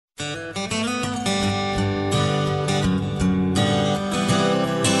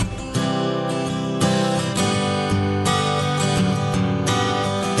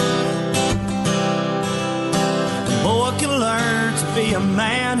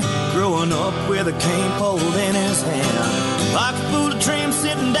growing up with a cane pole in his hand. Pocket full of trim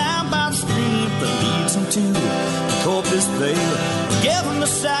sitting down by the stream that leads him to the Corpus Bay. Give him a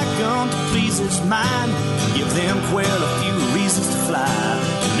shotgun to please his mind. Give them quail a few reasons to fly.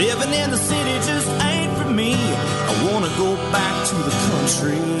 Living in the city just ain't for me. I wanna go back to the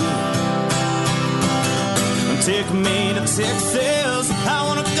country. Take me to Texas. I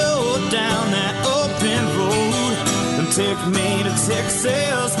wanna go down that open road. And take me to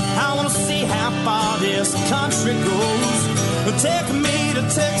Texas. I wanna see how far this country goes. Take me to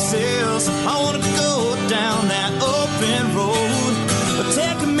Texas. I wanna go down that open road.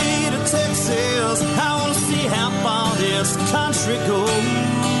 Take me to Texas. I wanna see how far this country goes.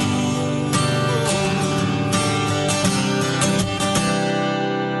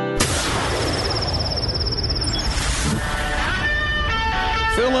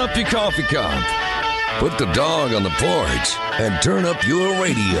 Fill up your coffee cup, put the dog on the porch, and turn up your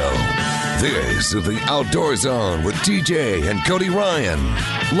radio. This is the Outdoor Zone with TJ and Cody Ryan,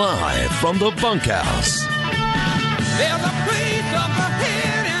 live from the bunkhouse. There's a place up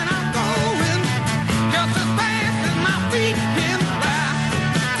ahead and I'm going just as fast as my feet can fly.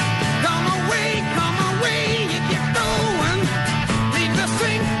 Come away, you keep going. Leave the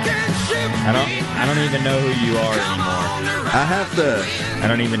sinking ship. I don't even know who you are anymore. I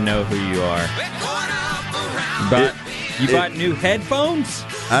don't even know who you are. But you bought new headphones?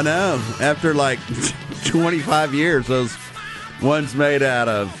 I know. After like 25 years, those ones made out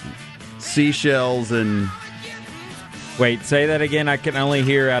of seashells and... Wait, say that again. I can only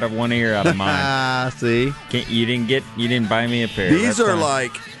hear out of one ear out of mine. See? You didn't buy me a pair. These are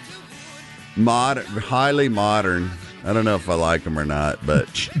like modern, highly modern. I don't know if I like them or not,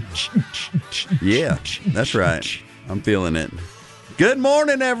 but yeah, that's right. I'm feeling it. Good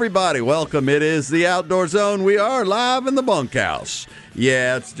morning, everybody. Welcome. It is the Outdoor Zone. We are live in the bunkhouse.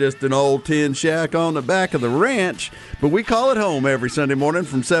 Yeah, it's just an old tin shack on the back of the ranch, but we call it home every Sunday morning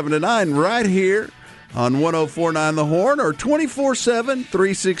from 7 to 9 right here on 104.9 The Horn or 24/7,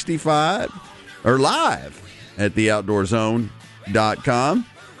 365, or live at theoutdoorzone.com.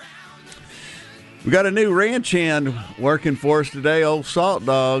 We got a new ranch hand working for us today, old Salt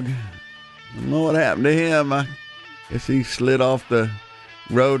Dog. I don't know what happened to him. I guess he slid off the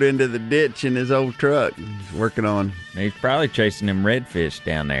road into the ditch in his old truck. He's working on... He's probably chasing them redfish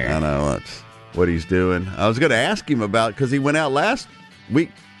down there. I know, that's what he's doing. I was going to ask him about, because he went out last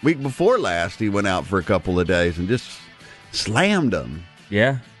week before last, he went out for a couple of days and just slammed them.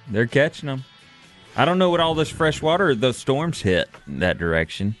 Yeah, they're catching them. I don't know what all this fresh water, those storms hit in that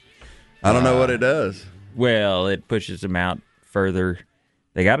direction. I don't know what it does. Well, it pushes them out further.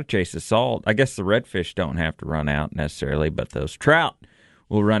 They got to chase the salt. I guess the redfish don't have to run out necessarily, but those trout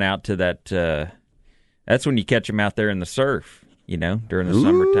will run out to that. That's when you catch them out there in the surf, during the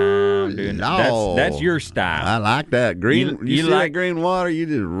summertime. That's your style. I like that. You see that green water, you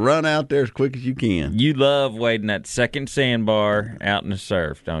just run out there as quick as you can. You love wading that second sandbar out in the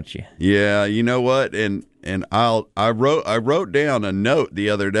surf, don't you? Yeah, you know what? And I wrote down a note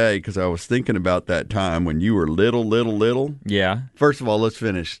the other day because I was thinking about that time when you were little. Yeah. First of all, let's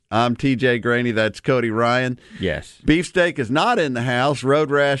finish. I'm TJ Greaney. That's Cody Ryan. Yes. Beefsteak is not in the house.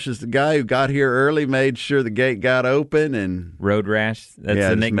 Road Rash is the guy who got here early, made sure the gate got open, and Road Rash. That's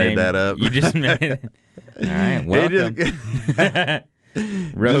the nickname. Made that up. You just made it. All right. Welcome.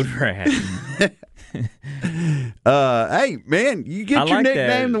 Road Rash. Hey, man, you get your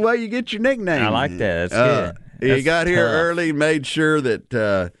nickname the way you get your nickname. I like that. That's good. He got here early, made sure that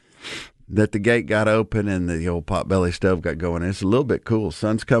the gate got open and the old potbelly stove got going. It's a little bit cool.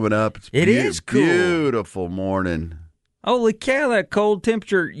 Sun's coming up. It is cool. Beautiful morning. Holy cow, that cold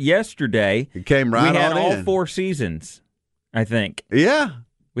temperature yesterday. It came right on in. We had all 4 seasons, I think. Yeah.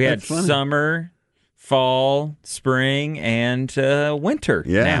 We had summer, fall, spring, and winter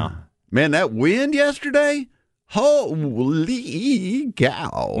now. Man, that wind yesterday, holy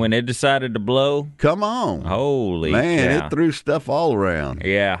cow. When it decided to blow. Come on. Holy man, cow. It threw stuff all around.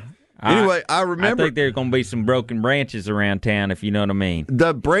 Yeah. Anyway, I remember. I think there's going to be some broken branches around town, if you know what I mean.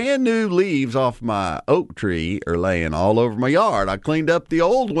 The brand new leaves off my oak tree are laying all over my yard. I cleaned up the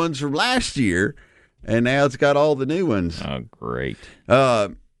old ones from last year, and now it's got all the new ones. Oh, great.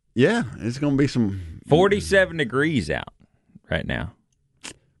 Yeah, it's going to be some. 47 degrees out right now.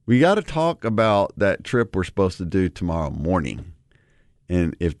 We got to talk about that trip we're supposed to do tomorrow morning,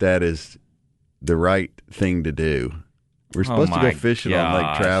 and if that is the right thing to do. We're supposed to go fishing on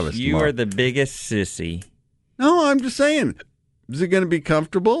Lake Travis tomorrow. You are the biggest sissy. No, I'm just saying. Is it going to be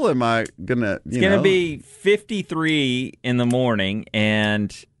comfortable? Am I going to, It's going to be 53 in the morning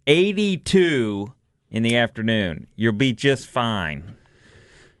and 82 in the afternoon. You'll be just fine.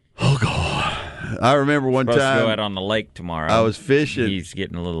 Oh God! I remember one Supposed time to go out on the lake tomorrow. I was fishing. He's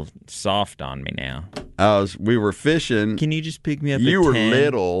getting a little soft on me now. We were fishing. Can you just pick me up? You at were 10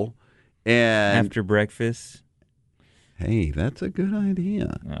 little, and after breakfast. hey, that's a good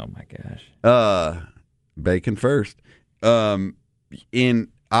idea. Oh my gosh! Bacon first.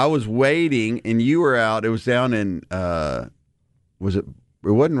 I was waiting, and you were out. It was down in was it?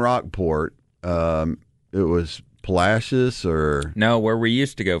 It wasn't Rockport. It was Palacios or No, where we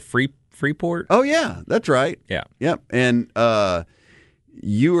used to go, Freeport. oh yeah, that's right. Yeah. Yep. And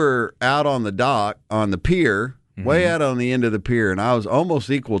you were out on the dock on the pier, way out on the end of the pier, and I was almost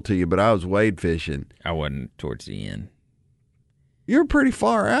equal to you, but I was wade fishing. I wasn't towards the end. You're pretty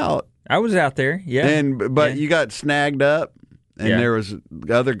far out. I was out there, yeah. But you got snagged up, and there was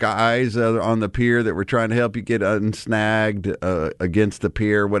other guys on the pier that were trying to help you get unsnagged against the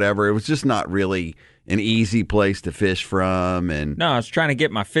pier, whatever. It was just not really an easy place to fish from. And No, I was trying to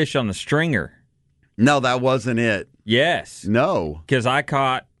get my fish on the stringer. no, that wasn't it. Yes, No. because I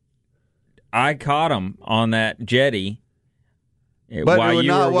caught them on that jetty But while it was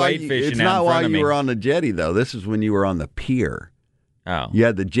you not were while wade you- fishing it's out not in while front of you me. were on the jetty, though. This is when you were on the pier. Oh, You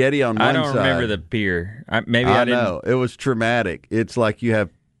had the jetty on one I side. don't remember the pier. Maybe I I didn't. know. It was traumatic. It's like you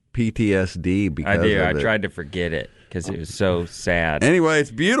have PTSD because I do. of I it. tried to forget it because it was so sad. Anyway, it's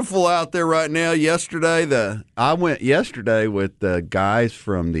beautiful out there right now. I went yesterday with the guys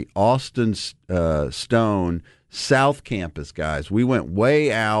from the Austin Stone South Campus guys. We went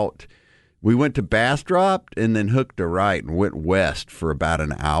way out. We went to Bastrop and then hooked a right and went west for about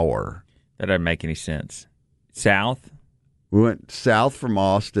an hour. That doesn't make any sense. South? We went south from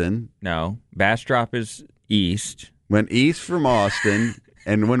Austin, No. Bastrop is east, went east from Austin,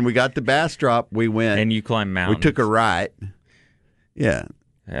 and when we got to Bastrop, we went. and you climb we mountains. took a right. Yeah.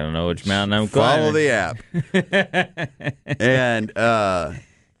 I don't know which mountain I'm climbing. Follow the app. And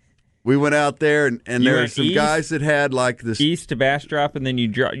we went out there, and You there were went some east? guys that had like this. East to Bastrop, and then you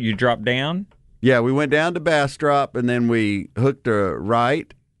drop down? Yeah, we went down to Bastrop, and then we hooked a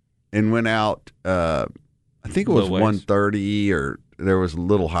right and went out. I think it was Little ways. 130, or there was a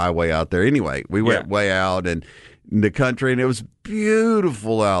little highway out there. Anyway, we went way out and in the country, and it was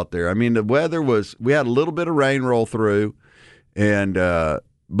beautiful out there. I mean, the weather was. We had a little bit of rain roll through, and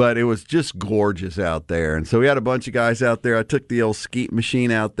but it was just gorgeous out there. And so we had a bunch of guys out there. I took the old skeet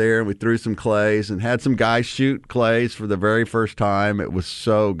machine out there, and we threw some clays and had some guys shoot clays for the very first time. It was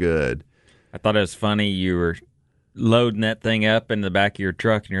so good. I thought it was funny. You were loading that thing up in the back of your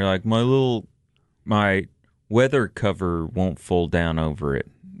truck, and you're like, my weather cover won't fold down over it.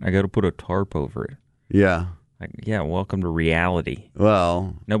 I got to put a tarp over it. Yeah. Like, yeah, welcome to reality.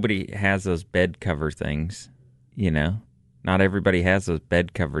 Well, Nobody has those bed cover things, you know. Not everybody has those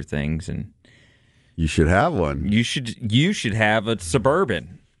bed cover things, and you should have one. you should have a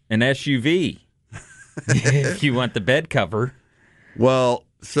Suburban, an SUV, if you want the bed cover. Well,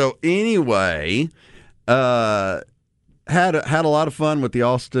 so anyway, had a lot of fun with the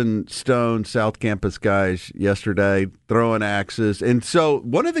Austin Stone South Campus guys yesterday, throwing axes. And so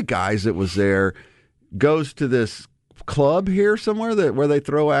one of the guys that was there goes to this club here somewhere where they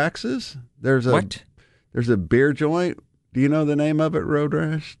throw axes. There's a beer joint. Do you know the name of it, Road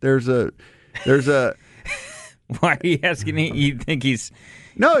Rash? There's a. Why are you asking? You think he's?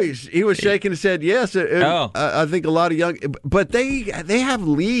 No, he was shaking his head. Yes, I think a lot of young, but they have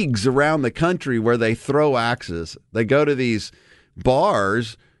leagues around the country where they throw axes. They go to these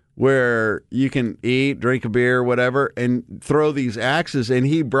bars where you can eat, drink a beer, whatever, and throw these axes. And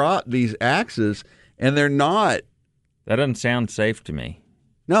he brought these axes, and they're not. That doesn't sound safe to me.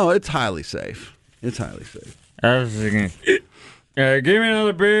 No, it's highly safe. It's highly safe. I was thinking, give me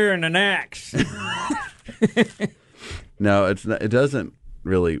another beer and an axe. No, it's not, it doesn't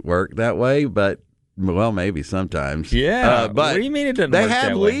really work that way, but well, maybe sometimes. Yeah, but what do you mean it doesn't they work have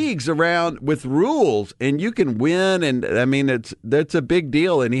that way? leagues around with rules, and you can win. And I mean, that's a big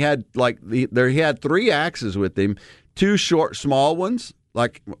deal. And he had he had 3 axes with him, 2 short, small ones,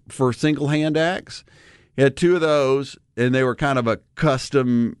 like for single hand axe. He had 2 of those, and they were kind of a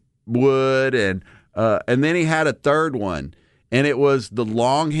custom wood, and then he had a 3rd one. And it was the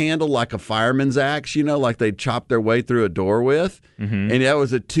long handle, like a fireman's axe, like they'd chop their way through a door with. Mm-hmm. And that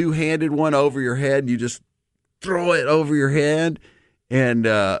was a 2-handed one over your head. You just throw it over your head. And,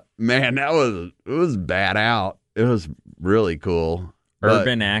 man, it was bad out. It was really cool.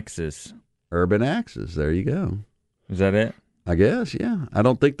 Urban axes. Urban axes. There you go. Is that it? I guess, yeah. I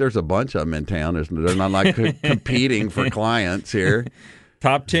don't think there's a bunch of them in town. They're not like competing for clients here.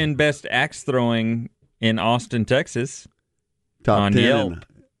 Top 10 best axe throwing in Austin, Texas. Top on 10. Yelp.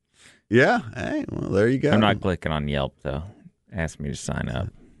 Yeah. Hey, well, there you go. I'm not clicking on Yelp, though. Ask me to sign up.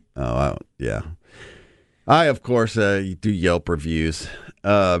 Oh, yeah. I, of course, do Yelp reviews.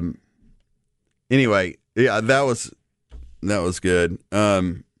 Anyway, yeah, that was good.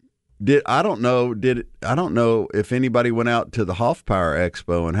 I don't know if anybody went out to the Hoffpower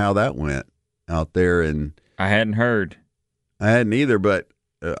Expo and how that went out there, and I hadn't heard. I hadn't either, but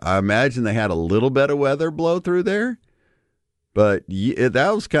I imagine they had a little bit of weather blow through there. But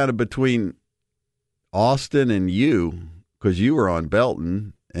that was kind of between Austin and you, because you were on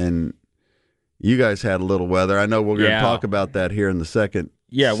Belton, and you guys had a little weather. I know we're going to talk about that here in the second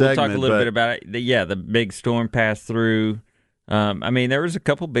Yeah, segment, we'll talk a little bit about it. The big storm passed through. There was a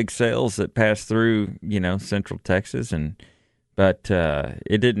couple big sales that passed through, Central Texas, but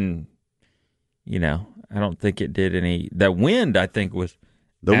it didn't, I don't think it did any. The wind, I think, was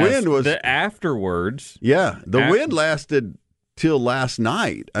afterwards. Yeah, the wind lasted till last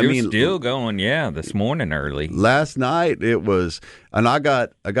night. It was still going, this morning early. Last night it was, and I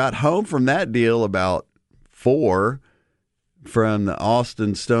got home from that deal about 4 from the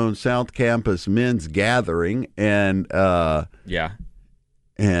Austin Stone South Campus men's gathering and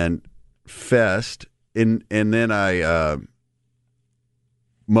fest, and then I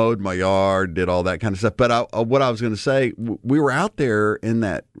mowed my yard, did all that kind of stuff. But what I was going to say, we were out there in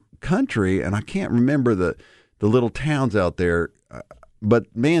that country, and I can't remember the little towns out there,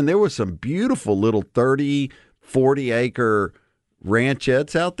 but man, there was some beautiful little 30, 40 acre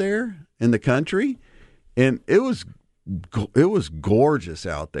ranchettes out there in the country, and it was gorgeous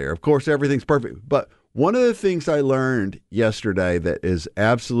out there. Of course, everything's perfect. But one of the things I learned yesterday that is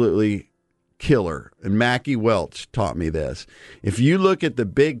absolutely killer, and Mackie Welch taught me this. If you look at the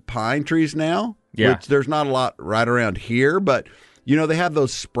big pine trees now, which there's not a lot right around here, but they have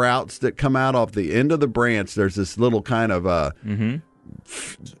those sprouts that come out off the end of the branch. There's this little kind of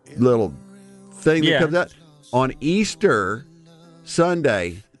little thing that comes out. On Easter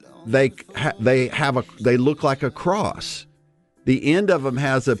Sunday, they look like a cross. The end of them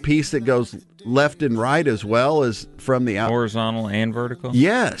has a piece that goes left and right as well as from the horizontal and vertical.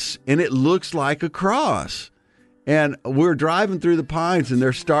 Yes, and it looks like a cross. And we're driving through the pines, and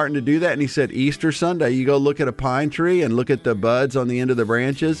they're starting to do that. And he said, Easter Sunday, you go look at a pine tree and look at the buds on the end of the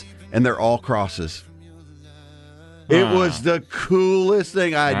branches, and they're all crosses. It was the coolest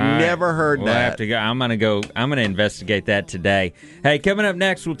thing. I'd never heard that. I have to go. I'm going to investigate that today. Hey, coming up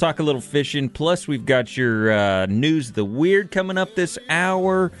next, we'll talk a little fishing. Plus, we've got your News of the Weird coming up this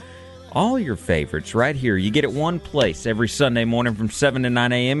hour. All your favorites right here. You get it one place every Sunday morning from 7 to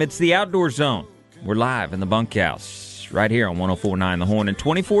 9 a.m. It's the Outdoor Zone. We're live in the bunkhouse right here on 104.9 The Horn and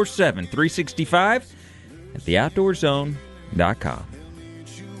 24/7, 365 at theoutdoorzone.com.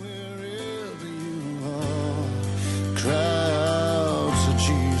 Crowds of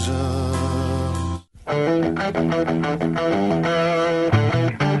Jesus.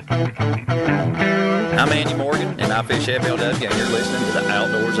 I'm Andy Morgan, and I fish FLW, and you're listening to the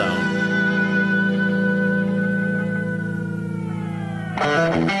Outdoor Zone.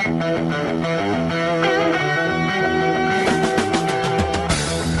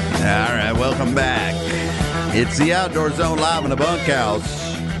 All right, welcome back. It's the Outdoor Zone live in the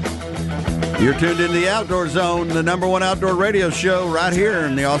bunkhouse. You're tuned into the Outdoor Zone, the number one outdoor radio show right here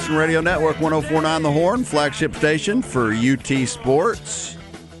in the Austin Radio Network, 104.9 The Horn, flagship station for UT Sports.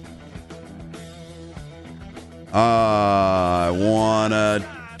 I want to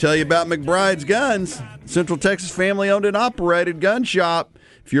tell you about McBride's Guns, Central Texas family-owned and operated gun shop.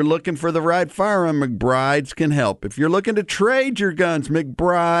 If you're looking for the right firearm, McBride's can help. If you're looking to trade your guns,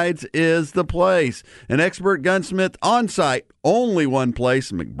 McBride's is the place. An expert gunsmith on site, only one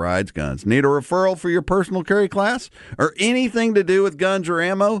place, McBride's Guns. Need a referral for your personal carry class or anything to do with guns or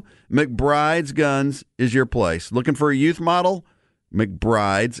ammo? McBride's Guns is your place. Looking for a youth model?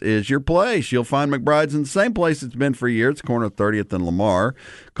 McBride's is your place. You'll find McBride's in the same place it's been for years, corner of 30th and Lamar.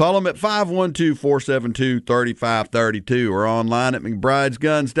 Call them at 512-472-3532 or online at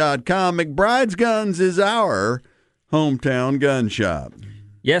McBridesGuns.com. McBride's Guns is our hometown gun shop.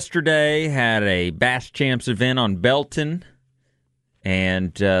 Yesterday had a Bass Champs event on Belton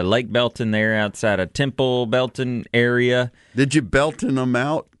and Lake Belton there outside of Temple, Belton area. Did you Belton them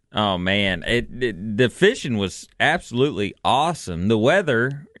out? Oh, man. The fishing was absolutely awesome. The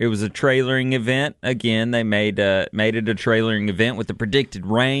weather, it was a trailering event. Again, they made it a trailering event with the predicted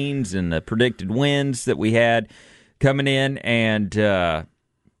rains and the predicted winds that we had coming in. And,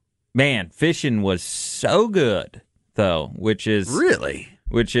 man, fishing was so good, though, which is... Really?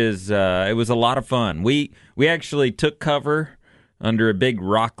 It was a lot of fun. We actually took cover under a big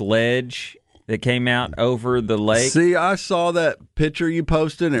rock ledge that came out over the lake. See, I saw that picture you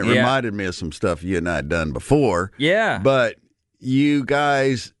posted, and it reminded me of some stuff you and I had done before. Yeah. But you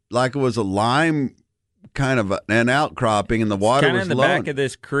guys like it was a lime kind of an outcropping, and the water kind of was in the low. back of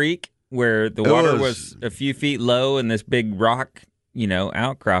this creek where the water was a few feet low, and this big rock,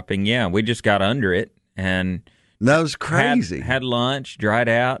 outcropping. Yeah, we just got under it and that was crazy. Had lunch, dried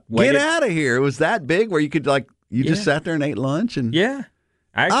out. Get out of here! It was that big where you could just sat there and ate lunch and yeah.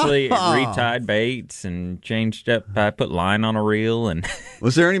 I actually retied baits and changed up. I put line on a reel and.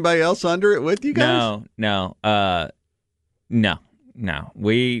 Was there anybody else under it with you guys? No.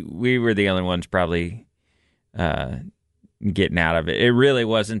 We were the only ones probably getting out of it. It really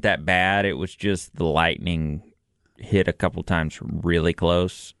wasn't that bad. It was just the lightning hit a couple times really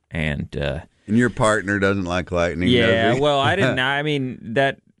close, and your partner doesn't like lightning. Yeah, does he? well, I didn't. I mean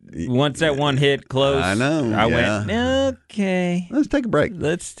that. Once that one hit close, I know. I went, okay. Let's take a break.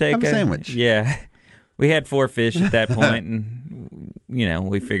 Let's take Have a sandwich. Yeah. We had 4 fish at that point, and,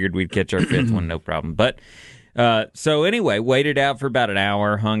 we figured we'd catch our 5th one, no problem. But, so anyway, waited out for about an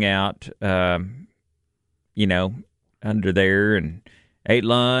hour, hung out, under there, and ate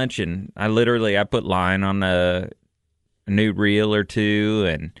lunch, and I put line on a new reel or two,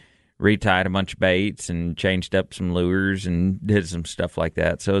 and retied a bunch of baits and changed up some lures and did some stuff like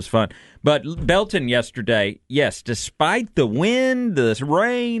that. So it was fun. But Belton yesterday, yes, despite the wind, the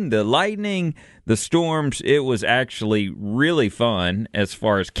rain, the lightning, the storms, it was actually really fun as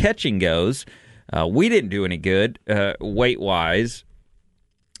far as catching goes. We didn't do any good weight-wise.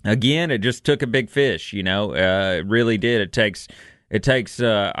 Again, it just took a big fish, it really did. It takes.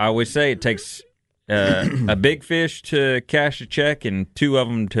 I always say it takes a big fish to cash a check and 2 of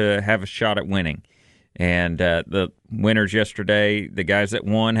them to have a shot at winning. And the winners yesterday, the guys that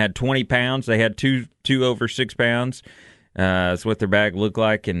won had 20 pounds. They had two over 6 pounds. That's what their bag looked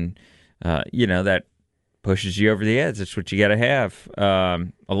like. And, that pushes you over the edge. That's what you got to have. A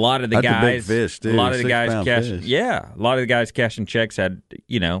lot of the That's guys, a big fish, too. A lot of the guys fish. a lot of the guys cashing checks had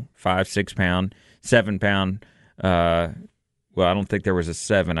 5, 6 pound, 7 pound. Well, I don't think there was a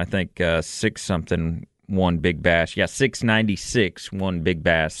 7. I think 6 something won big bass. Yeah, 696 won big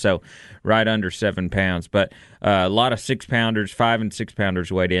bass. So right under 7 pounds. But a lot of 6-pounders, 5 and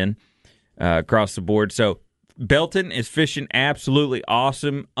 6-pounders weighed in across the board. So Belton is fishing absolutely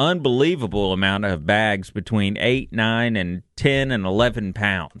awesome, unbelievable amount of bags between 8, 9, and 10 and 11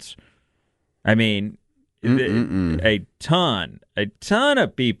 pounds. I mean, a ton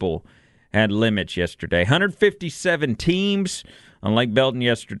of people had limits yesterday. 157 teams on Lake Belton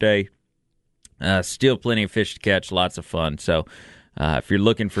yesterday. Still plenty of fish to catch, lots of fun. So if you're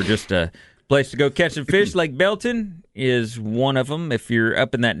looking for just a place to go catch some fish, Lake Belton is one of them. If you're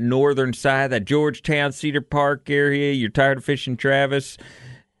up in that northern side, that Georgetown, Cedar Park area, you're tired of fishing Travis,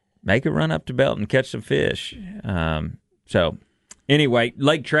 make a run up to Belton, catch some fish. So anyway,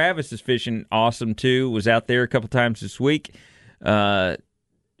 Lake Travis is fishing awesome too. Was out there a couple times this week.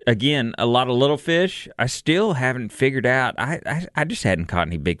 Again, a lot of little fish. I still haven't figured out. I just hadn't caught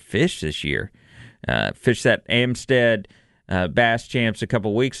any big fish this year. Fished that Amstead Bass Champs a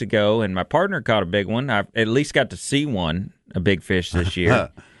couple weeks ago, and my partner caught a big one. I at least got to see a big fish this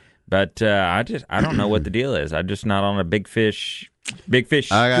year. But I don't know what the deal is. I'm just not on a big fish I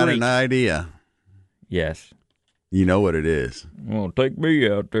got streak. an idea. Yes. You know what it is. Well, take me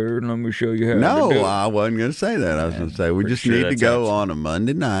out there and let me show you how to do No, it. I wasn't going to say that. I was going to say we just sure need to that's go outside. on a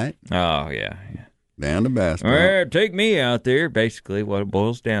Monday night Oh, yeah. down to Bass Pro. Well, take me out there, basically what it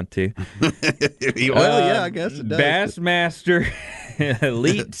boils down to. Well, yeah, I guess it does. Bassmaster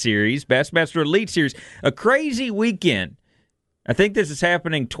Elite Series. Bassmaster Elite Series. A crazy weekend. I think this is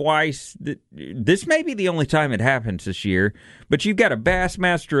happening twice. This may be the only time it happens this year, but you've got a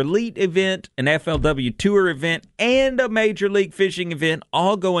Bassmaster Elite event, an FLW Tour event, and a Major League Fishing event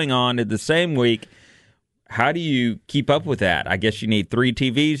all going on in the same week. How do you keep up with that? I guess you need 3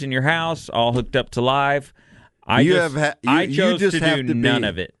 TVs in your house, all hooked up to live. I chose to do none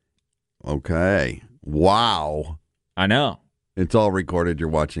of it. Okay. Wow. I know. It's all recorded. You're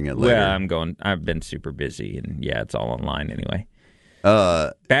watching it later. Well, I've been super busy, and yeah, it's all online anyway.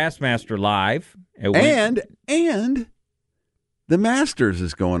 Bassmaster Live. And the Masters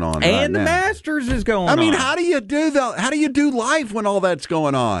is going on right And the now. Masters is going on. I mean, how do you do life when all that's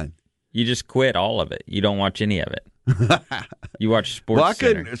going on? You just quit all of it. You don't watch any of it. You watch Sports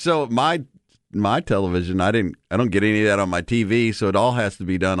Center. So my television, I don't get any of that on my TV, so it all has to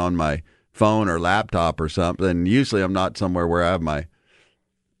be done on my phone or laptop or something. Usually I'm not somewhere where I have my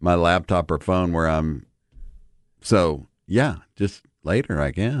laptop or phone where I'm. So yeah, just later,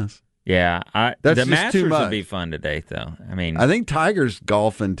 I guess. Yeah, That's the just Masters too much. will be fun today, though. I mean, I think Tiger's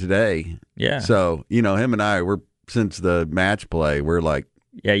golfing today. Yeah. So him and I, since the match play, we're like.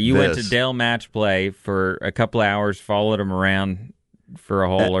 Yeah, you went to this. Dell Match Play for a couple hours, followed him around for a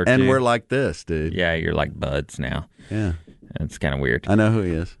hole or two. And we're like this, dude. Yeah, you're like buds now. Yeah. That's kind of weird. I know who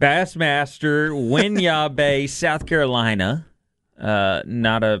he is. Bassmaster, Winyah Bay, South Carolina.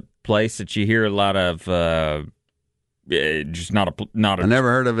 Not a place that you hear a lot of. Just not a. I never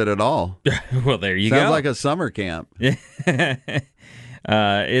heard of it at all. Well, there you go. Sounds like a summer camp.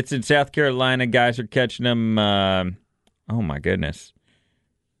 It's in South Carolina. Guys are catching them. Oh my goodness.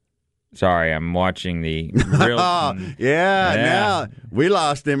 Sorry, I'm watching the real. Now we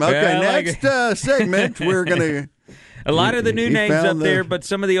lost him. Okay, next segment we're gonna. A lot of the new names up there, but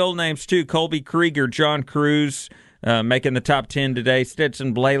some of the old names too. Colby Krieger, John Cruz, making the top 10 today.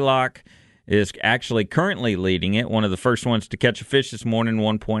 Stetson Blaylock is actually currently leading it. One of the first ones to catch a fish this morning,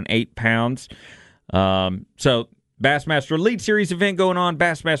 1.8 pounds. So Bassmaster Elite Series event going on,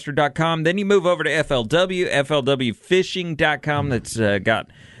 Bassmaster.com. Then you move over to FLW, FLWfishing.com. That's got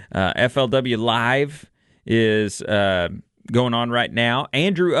FLW Live is going on right now.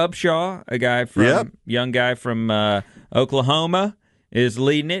 Andrew Upshaw, a guy from young guy from Oklahoma, is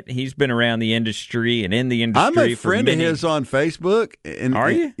leading it. He's been around the industry and in the industry. I'm a friend of his on Facebook. And,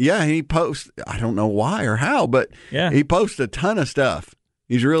 Are you? Yeah, he posts. I don't know why or how, but he posts a ton of stuff.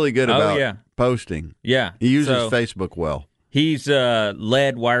 He's really good about posting. Yeah, he uses Facebook well. He's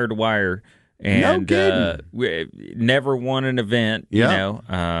led wire to wire and never won an event. You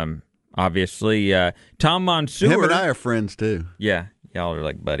know. Obviously, Tom Mansour. Him and I are friends, too. Yeah, y'all are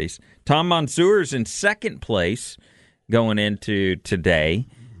like buddies. Tom Mansour's in second place going into today.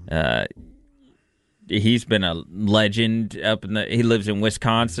 He's been a legend up in he lives in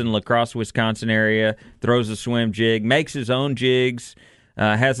Wisconsin, La Crosse, Wisconsin area, throws a swim jig, makes his own jigs,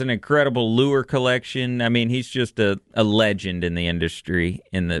 has an incredible lure collection. I mean, he's just a legend in the industry,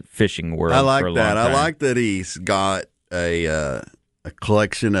 in the fishing world. I like for a that. long time. I like that he's got a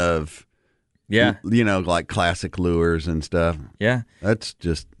collection of, like classic lures and stuff. Yeah. That's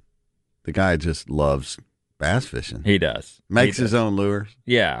just, the guy just loves bass fishing. He does. Makes his own lures.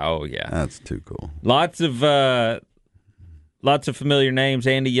 Yeah. Oh, yeah. That's too cool. Lots of familiar names.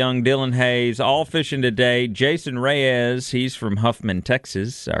 Andy Young, Dylan Hayes, all fishing today. Jason Reyes, he's from Huffman,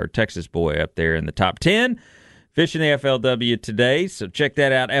 Texas, our Texas boy up there in the top 10. Fishing the FLW today, so check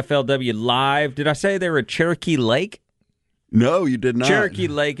that out. FLW Live. Did I say they were at Cherokee Lake? No, you did not. Cherokee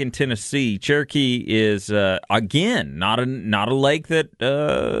Lake in Tennessee. Cherokee is again not a lake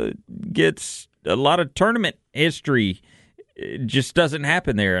that gets a lot of tournament history. It just doesn't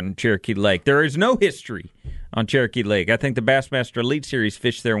happen there on Cherokee Lake. There is no history on Cherokee Lake. I think the Bassmaster Elite Series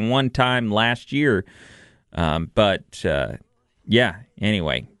fished there one time last year. Anyway,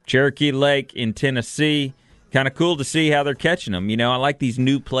 Cherokee Lake in Tennessee. Kind of cool to see how they're catching them. You know, I like these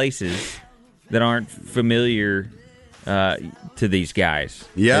new places that aren't familiar to these guys.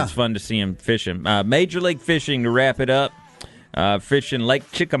 Yeah. It's fun to see them fishing. Major League Fishing, to wrap it up. Fishing Lake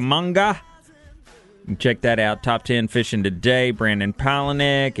Chickamauga. You can check that out. Top 10 fishing today. Brandon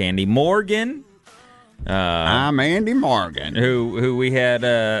Palaniuk, Andy Morgan. I'm Andy Morgan. Who we had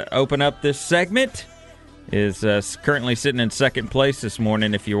open up this segment, is currently sitting in second place this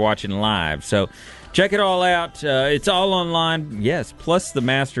morning if you're watching live. So check it all out. It's all online. Yes, plus the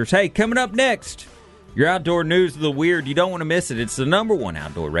Masters. Hey, coming up next, your outdoor news of the weird. You don't want to miss it. It's the #1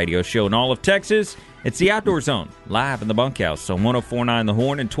 outdoor radio show in all of Texas. It's the Outdoor Zone, live in the bunkhouse on 104.9 The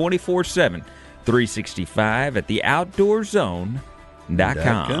Horn and 24/7, 365 at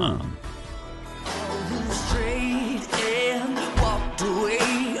theoutdoorzone.com. Straight and walked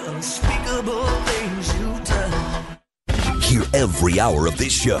away, unspeakable things you've done. Hear every hour of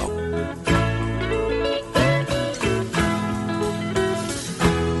this show.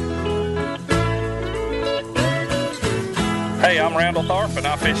 Hey, I'm Randall Tharp, and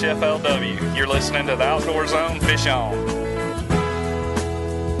I fish FLW. You're listening to the Outdoor Zone. Fish on.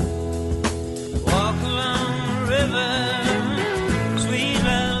 Walk along the river, sweet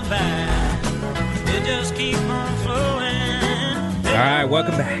lullaby. It just keep on flowing. All right,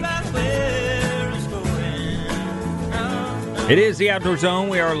 welcome back. It is the Outdoor Zone.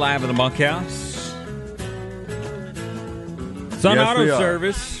 We are live in the bunkhouse. Sun Yes, Auto we are.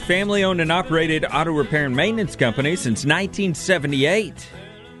 Service, family-owned and operated auto repair and maintenance company since 1978.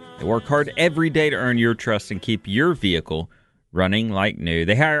 They work hard every day to earn your trust and keep your vehicle running like new.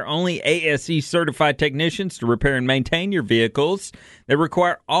 They hire only ASE-certified technicians to repair and maintain your vehicles. They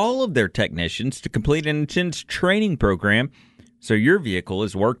require all of their technicians to complete an intense training program so your vehicle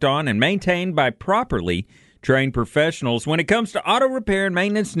is worked on and maintained by properly trained professionals. When it comes to auto repair and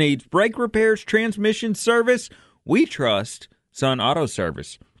maintenance needs, brake repairs, transmission service, we trust Sun Auto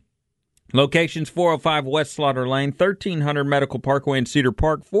Service. Locations 405 West Slaughter Lane, 1300 Medical Parkway in Cedar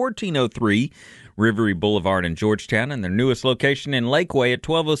Park, 1403 Rivery Boulevard in Georgetown, and their newest location in Lakeway at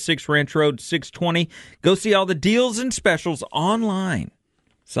 1206 Ranch Road 620. Go see all the deals and specials online.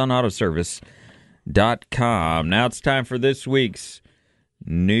 sunautoservice.com. Now it's time for this week's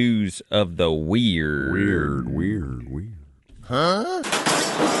News of the Weird. Weird.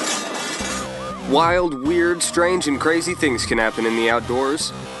 Wild, weird, strange, and crazy things can happen in the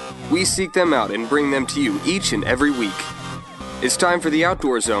outdoors. We seek them out and bring them to you each and every week. It's time for the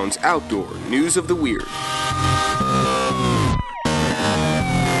Outdoor Zone's Outdoor News of the Weird.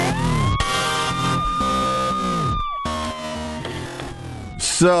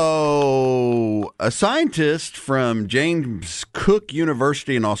 So, a scientist from James Cook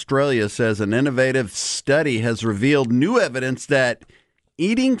University in Australia says an innovative study has revealed new evidence that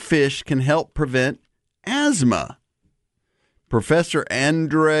eating fish can help prevent asthma. Professor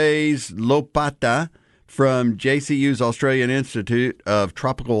Andres Lopata from JCU's Australian Institute of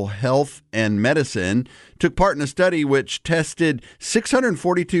Tropical Health and Medicine took part in a study which tested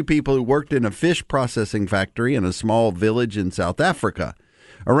 642 people who worked in a fish processing factory in a small village in South Africa.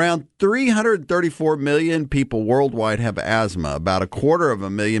 Around 334 million people worldwide have asthma. About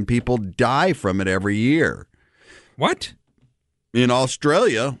 250,000 people die from it every year. What? In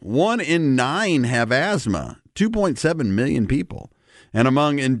Australia, 1 in 9 have asthma, 2.7 million people. And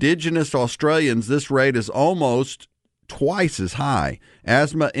among indigenous Australians, this rate is almost twice as high.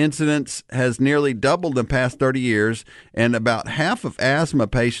 Asthma incidence has nearly doubled in the past 30 years, and about half of asthma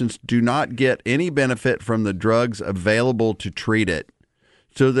patients do not get any benefit from the drugs available to treat it.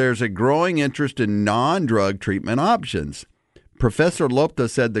 So there's a growing interest in non-drug treatment options. Professor Lopta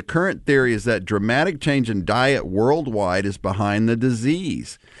said the current theory is that dramatic change in diet worldwide is behind the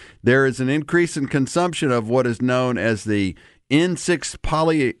disease. There is an increase in consumption of what is known as the N6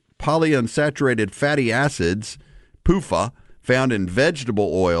 polyunsaturated fatty acids, PUFA, found in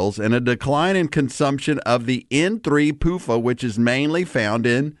vegetable oils, and a decline in consumption of the N3 PUFA, which is mainly found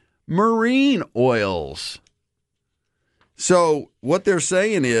in marine oils. So what they're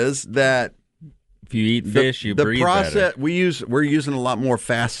saying is that if you eat fish, you breathe better. We're using a lot more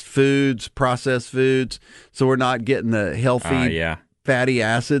fast foods, processed foods, so we're not getting the healthy fatty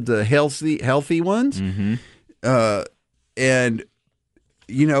acids, the healthy ones. Mm-hmm. And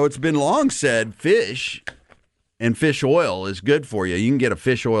it's been long said fish and fish oil is good for you. You can get a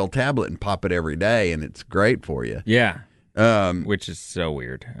fish oil tablet and pop it every day, and it's great for you. Yeah, which is so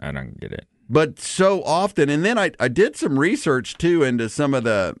weird. I don't get it. But so often, and then I did some research too into some of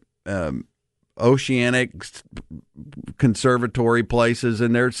the oceanic conservatory places,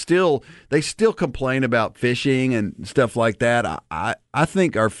 and they still complain about fishing and stuff like that. I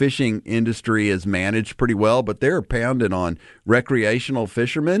think our fishing industry is managed pretty well, but they're pounding on recreational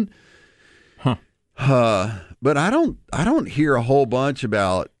fishermen. But I don't hear a whole bunch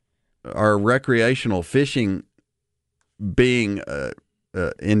about our recreational fishing being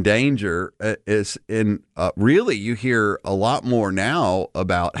in danger. Really, you hear a lot more now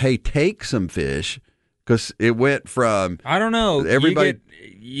about, hey, take some fish, because it went from, I don't know, everybody.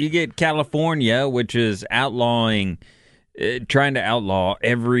 You get California, which is trying to outlaw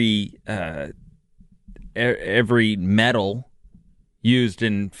every metal used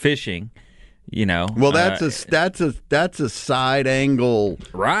in fishing. Well, that's a side angle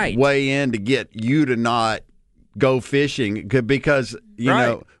way in to get you to not go fishing, because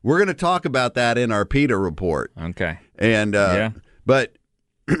we're going to talk about that in our PETA report. Okay. And but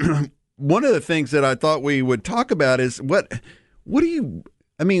one of the things that I thought we would talk about is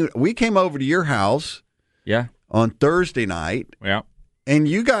we came over to your house on Thursday night. Yeah. And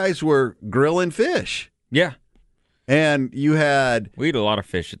you guys were grilling fish. Yeah. And we eat a lot of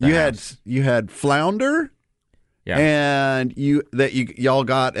fish at the house. You had flounder. Yeah. And y'all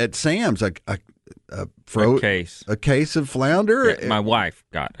got at Sam's a case of flounder. Yeah, my wife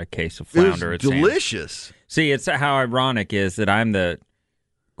got a case of flounder. It was delicious. See, it's how ironic is that I'm the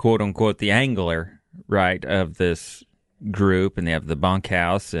quote unquote the angler, right, of this group, and they have the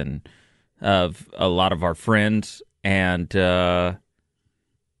bunkhouse and of a lot of our friends, and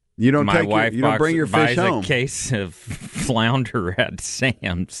you don't bring your fish buys home. A case of flounder at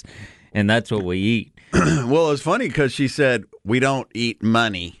Sam's, and that's what we eat. Well, it's funny because she said we don't eat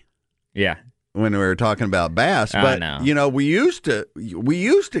money. Yeah. When we were talking about bass, but we used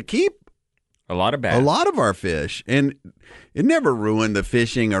to keep a lot of bass, a lot of our fish, and it never ruined the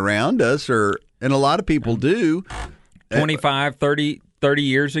fishing around us, and a lot of people do. 25, 30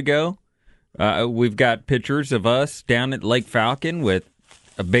 years ago, we've got pictures of us down at Lake Falcon with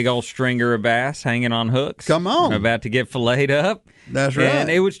a big old stringer of bass hanging on hooks. Come on. About to get filleted up. That's right. And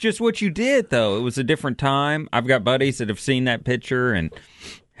it was just what you did, though. It was a different time. I've got buddies that have seen that picture and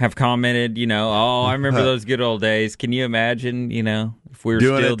have commented, oh, I remember those good old days. Can you imagine, if we were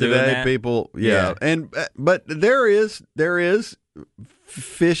doing still it today, doing that? people, yeah. But there is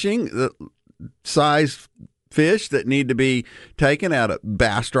fishing size fish that need to be taken out of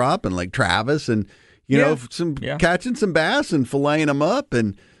Bastrop and Lake Travis, and catching some bass and filleting them up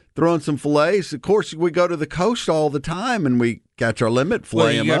and throwing some fillets. Of course, we go to the coast all the time and we catch our limit,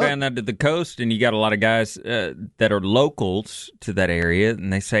 fillet them up. You go down there to the coast and you got a lot of guys that are locals to that area,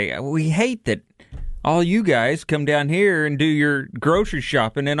 and they say, we hate that all you guys come down here and do your grocery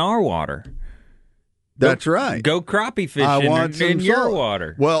shopping in our water. That's right. Go crappie fishing in your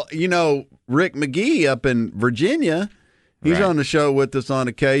water. Well, Rick McGee up in Virginia, he's on the show with us on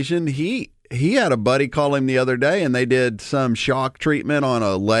occasion. He had a buddy call him the other day, and they did some shock treatment on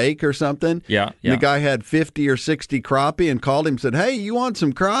a lake or something. Yeah. And the guy had 50 or 60 crappie and called him and said, hey, you want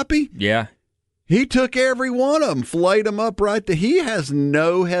some crappie? Yeah. He took every one of them, filleted them up right there. He has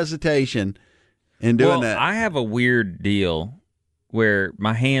no hesitation in doing that. I have a weird deal where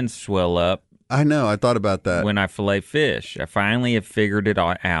my hands swell up. I know. I thought about that. When I fillet fish. I finally have figured it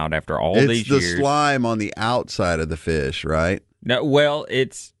out after all these years. It's the slime on the outside of the fish, right? No, well,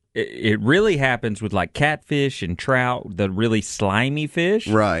 it really happens with like catfish and trout, the really slimy fish.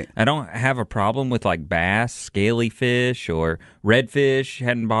 Right. I don't have a problem with like bass, scaly fish, or redfish.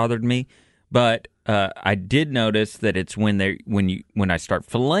 Hadn't bothered me, but I did notice that it's when I start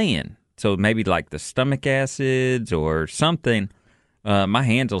filleting. So maybe like the stomach acids or something. My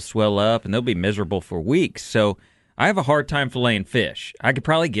hands will swell up and they'll be miserable for weeks. So I have a hard time filleting fish. I could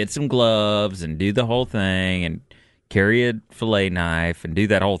probably get some gloves and do the whole thing and carry a fillet knife and do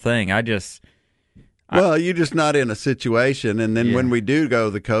that whole thing. Well, you're just not in a situation. And then when we do go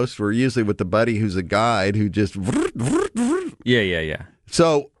to the coast, we're usually with the buddy who's a guide who just... Yeah.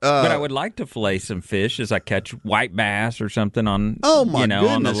 So, but I would like to fillet some fish as I catch white bass or something on, goodness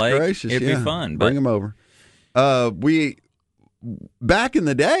on the lake. Gracious, It'd be fun. Bring them over. Back in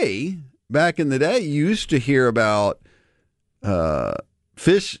the day, you used to hear about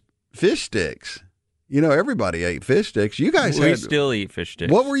fish sticks. Everybody ate fish sticks. You guys still eat fish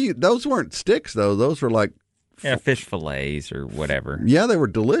sticks. What were you? Those weren't sticks, though. Those were like fish fillets or whatever. Yeah, they were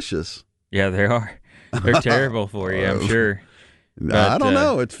delicious. Yeah, they are. They're terrible for you, I'm sure. But, I don't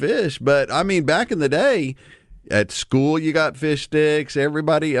know. It's fish, but I mean, back in the day, at school you got fish sticks.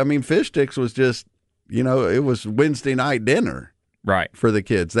 Everybody, fish sticks was just, it was Wednesday night dinner. Right. For the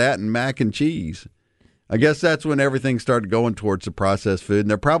kids. That and mac and cheese. I guess that's when everything started going towards the processed food. And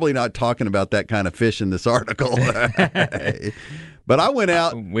they're probably not talking about that kind of fish in this article. But I went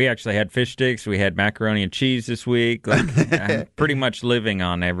out. We actually had fish sticks. We had macaroni and cheese this week. I'm pretty much living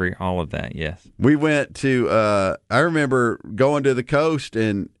on all of that, yes. We went to, I remember going to the coast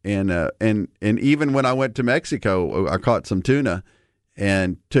and even when I went to Mexico, I caught some tuna.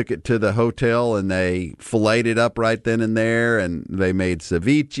 And took it to the hotel, and they filleted it up right then and there, and they made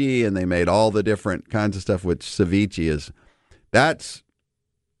ceviche, and they made all the different kinds of stuff, which ceviche that's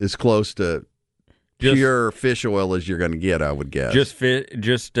as close to pure fish oil as you're going to get, I would guess.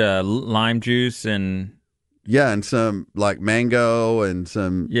 Just lime juice and... Yeah, and some, like, mango and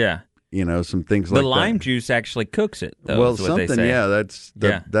some... Yeah. Some things like that. The lime juice actually cooks it, though, well, is what something, they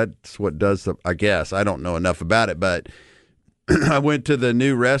say. That's what does I guess. I don't know enough about it, but... I went to the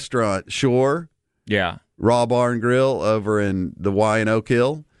new restaurant, Shore. Yeah. Raw Bar and Grill over in the Y in Oak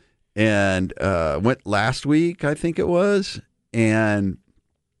Hill. And went last week, I think it was, and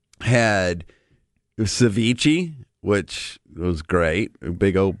had ceviche, which was great. A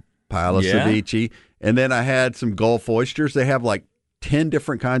big old pile of ceviche. And then I had some Gulf oysters. They have like 10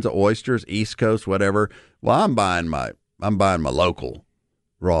 different kinds of oysters, East Coast, whatever. Well, I'm buying my local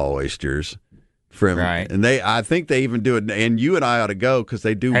raw oysters. Right. And I think they even do it, and you and I ought to go because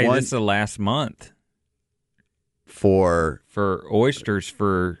they do one. This is the last month for oysters,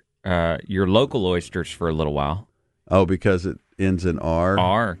 for your local oysters for a little while. Oh, because it ends in R?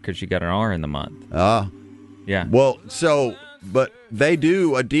 R, because you got an R in the month. Ah. Yeah. Well, but they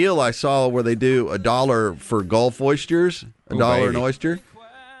do a deal I saw where they do $1 for Gulf oysters, $1 an oyster.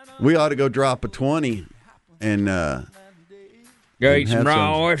 We ought to go drop a 20 and go eat some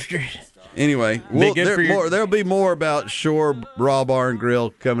raw oysters. Anyway, there'll be more about Shore Raw Bar and Grill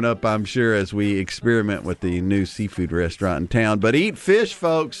coming up, I'm sure, as we experiment with the new seafood restaurant in town. But eat fish,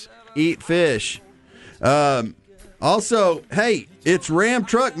 folks. Eat fish. Also, hey, it's Ram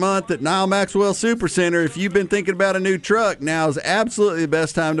Truck Month at Nile Maxwell Supercenter. If you've been thinking about a new truck, now is absolutely the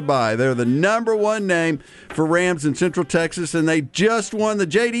best time to buy. They're the #1 name for Rams in Central Texas, and they just won the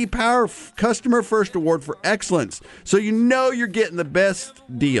J.D. Power Customer First Award for Excellence. So you know you're getting the best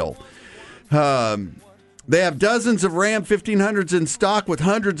deal. They have dozens of Ram 1500s in stock with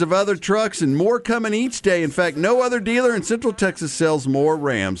hundreds of other trucks and more coming each day. In fact, no other dealer in Central Texas sells more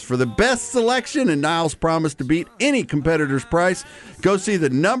Rams. For the best selection and Nile's promise to beat any competitor's price, go see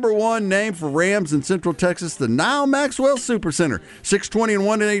the #1 name for Rams in Central Texas, the Nile Maxwell Supercenter, 620 and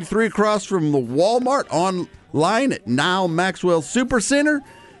 183 across from the Walmart, online at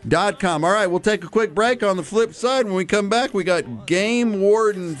NileMaxwellSupercenter.com. All right, we'll take a quick break. On the flip side, when we come back, we got game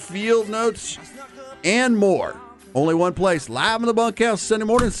warden field notes and more. Only one place, live in the bunkhouse, Sunday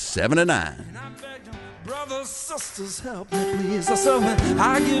morning, 7 to 9. Brothers, sisters, help me, please.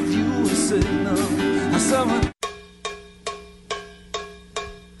 I give you a signal.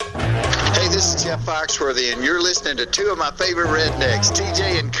 Hey, this is Jeff Foxworthy, and you're listening to two of my favorite rednecks,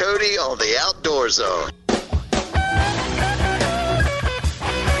 TJ and Cody, on the Outdoor Zone.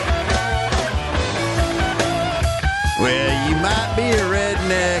 Well, you might be a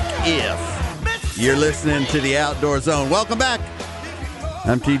redneck if you're listening to the Outdoor Zone. Welcome back.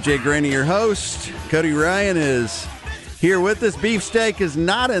 I'm TJ Greaney, your host. Cody Ryan is here with us. Beefsteak is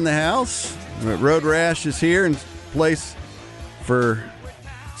not in the house. Road Rash is here in place for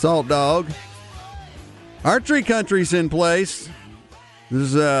Salt Dog. Archery Country's in place.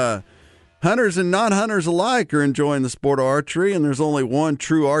 There's hunters and non-hunters alike are enjoying the sport of archery, and there's only one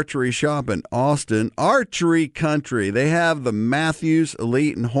true archery shop in Austin. Archery Country. They have the Matthews,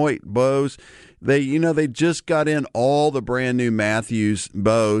 Elite, and Hoyt bows. They just got in all the brand new Matthews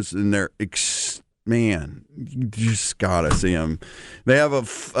bows, and they're man, you just gotta see them. They have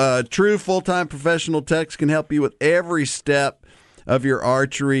a true full-time professional techs can help you with every step of your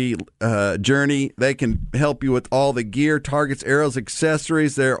archery journey. They can help you with all the gear, targets, arrows,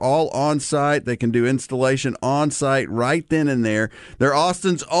 accessories. They're all on site. They can do installation on site right then and there. They're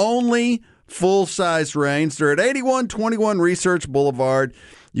Austin's only full-size range. They're at 8121 Research Boulevard.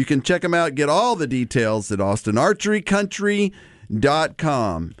 You can check them out, get all the details at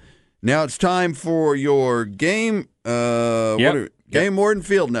AustinArcheryCountry.com. Now it's time for your game warden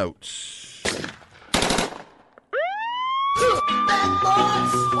field notes.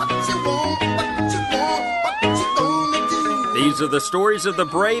 These are the stories of the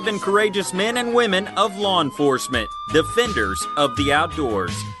brave and courageous men and women of law enforcement, defenders of the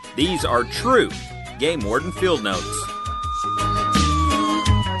outdoors. These are true game warden field notes.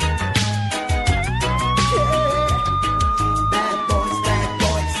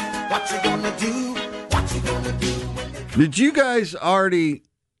 Did you guys already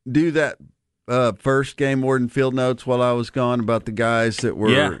do that first game warden field notes while I was gone about the guys that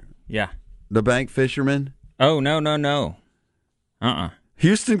were the bank fishermen? Oh, no.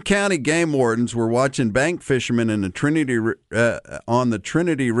 Houston County game wardens were watching bank fishermen in the on the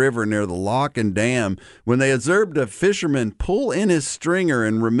Trinity River near the lock and dam when they observed a fisherman pull in his stringer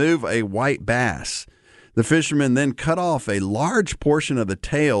and remove a white bass. The fisherman then cut off a large portion of the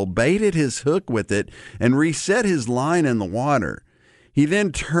tail, baited his hook with it, and reset his line in the water. He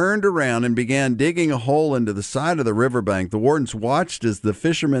then turned around and began digging a hole into the side of the riverbank. The wardens watched as the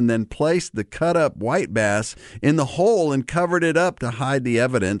fisherman then placed the cut-up white bass in the hole and covered it up to hide the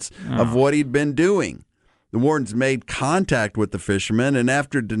evidence of what he'd been doing. The wardens made contact with the fisherman, and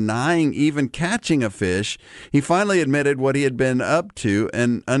after denying even catching a fish, he finally admitted what he had been up to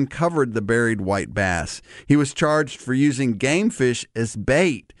and uncovered the buried white bass. He was charged for using game fish as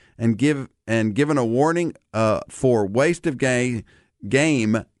bait and given a warning for waste of game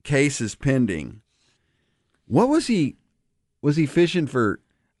cases pending. What was he? Was he fishing for?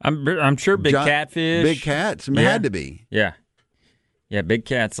 I'm sure big catfish. Big cats. It had to be. Yeah. Big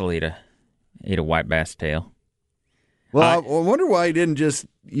cats will eat a white bass tail. Well, I wonder why he didn't just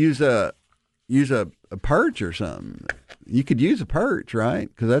use a perch or something. You could use a perch, right?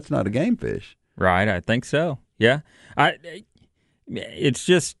 Because that's not a game fish, right? I think so. Yeah. It's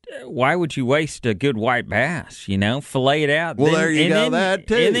just, why would you waste a good white bass? Fillet it out. Well, there you go. That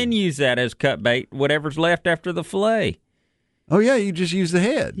too, and then use that as cut bait. Whatever's left after the fillet. Oh yeah, you just use the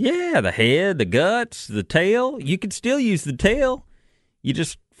head. Yeah, the head, the guts, the tail. You could still use the tail. You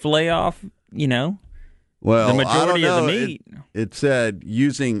just fillet off, the majority of the meat. It said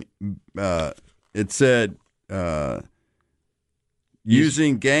using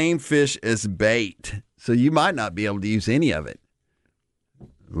using game fish as bait. So you might not be able to use any of it.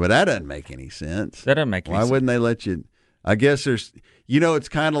 But that doesn't make any sense. That doesn't make any sense. Why wouldn't they let you? I guess there's, it's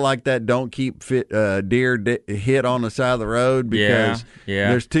kind of like that don't keep deer hit on the side of the road because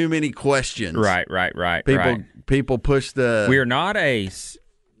there's too many questions. Right. People push the... We are not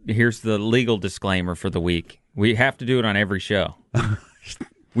here's the legal disclaimer for the week. We have to do it on every show.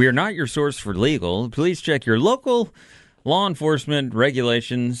 We are not your source for legal. Please check your local law enforcement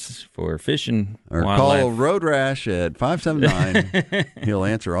regulations for fishing or wildlife. Call Road Rash at 579. He'll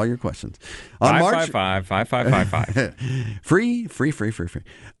answer all your questions. On 555-5555. Free.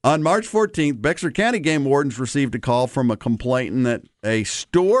 On March 14th, Bexar County Game Wardens received a call from a complainant that a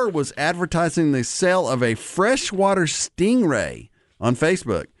store was advertising the sale of a freshwater stingray on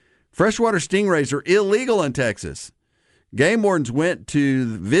Facebook. Freshwater stingrays are illegal in Texas. Game wardens went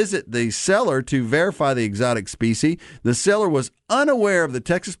to visit the seller to verify the exotic species. The seller was unaware of the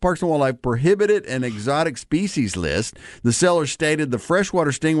Texas Parks and Wildlife prohibited and exotic species list. The seller stated the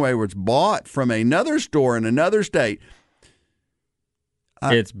freshwater stingray was bought from another store in another state.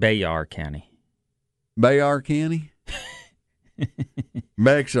 It's Bayard County. Bayard County?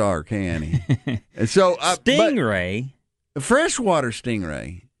 Bexar County. And so stingray? Freshwater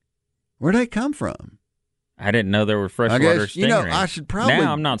stingray. Where'd they come from? I didn't know there were freshwater stingrays. I should probably...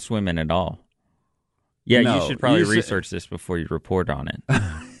 Now I'm not swimming at all. Yeah, you should probably research this before you report on it.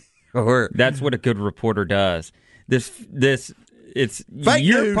 That's what a good reporter does. It's fake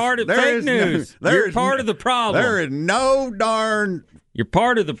you're news. Part of fake news. You're part of the problem. There is no darn... You're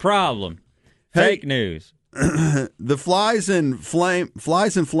part of the problem. Fake news. The Flies and Flame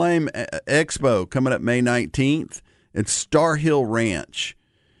Expo coming up May 19th at Star Hill Ranch.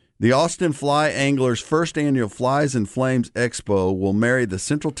 The Austin Fly Anglers' first annual Flies and Flames Expo will marry the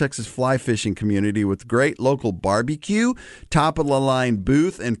Central Texas fly fishing community with great local barbecue, top-of-the-line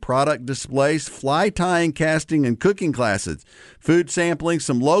booth and product displays, fly tying, casting, and cooking classes, food sampling,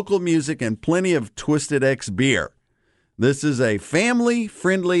 some local music, and plenty of Twisted X beer. This is a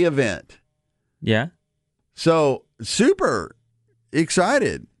family-friendly event. Yeah. So, super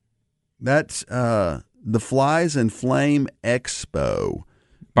excited. That's the Flies and Flame Expo.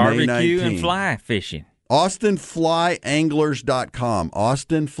 Barbecue and fly fishing. AustinFlyAnglers.com.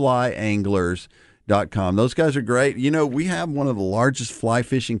 AustinFlyAnglers.com. Those guys are great. We have one of the largest fly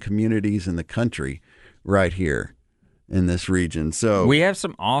fishing communities in the country right here in this region. So we have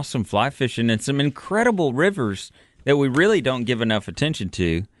some awesome fly fishing and some incredible rivers that we really don't give enough attention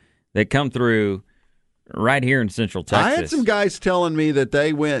to that come through right here in Central Texas. I had some guys telling me that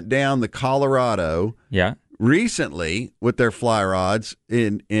they went down the Colorado. Yeah. Recently with their fly rods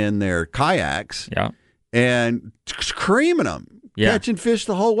in their kayaks, and creaming them, catching fish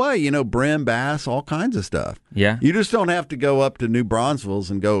the whole way. Brim, bass, all kinds of stuff. Yeah, you just don't have to go up to New Braunfels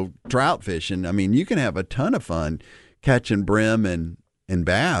and go trout fishing. I mean, you can have a ton of fun catching brim and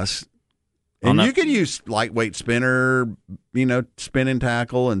bass, and you could use lightweight spinner, spinning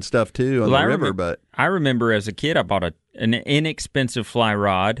tackle and stuff too on the river. But I remember as a kid, I bought an inexpensive fly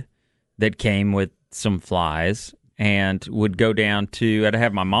rod that came with some flies and would go down to, I'd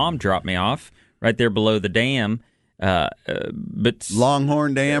have my mom drop me off right there below the dam. But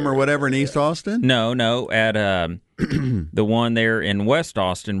Longhorn Dam or whatever in East Austin? No, at the one there in West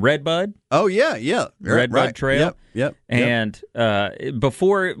Austin, Redbud. Oh, yeah. Redbud Trail. Yep. And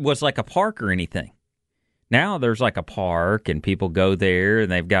before it was like a park or anything. Now there's like a park and people go there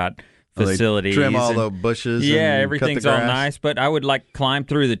and they've got facilities. They trim all the bushes. Yeah, and everything's cut the all grass. nice. But I would climb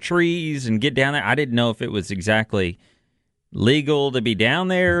through the trees and get down there. I didn't know if it was exactly legal to be down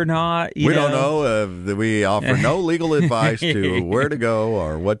there or not. We don't know. We offer no legal advice to where to go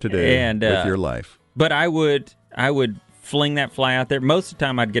or what to do with your life. But I would fling that fly out there. Most of the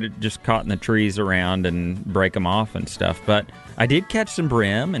time I'd get it just caught in the trees around and break them off and stuff. But I did catch some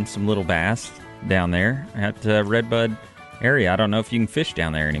brim and some little bass down there at Redbud area. I don't know if you can fish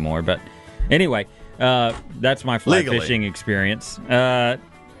down there anymore, but anyway, that's my fly fishing experience.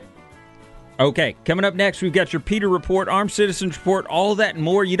 Okay, coming up next, we've got your Peter Report, Armed Citizens Report, all that and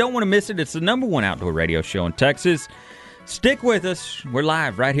more. You don't want to miss it. It's the #1 outdoor radio show in Texas. Stick with us. We're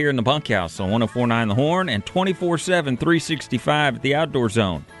live right here in the bunkhouse on 104.9 The Horn and 24/7, 365 at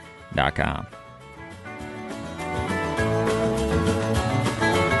theoutdoorzone.com.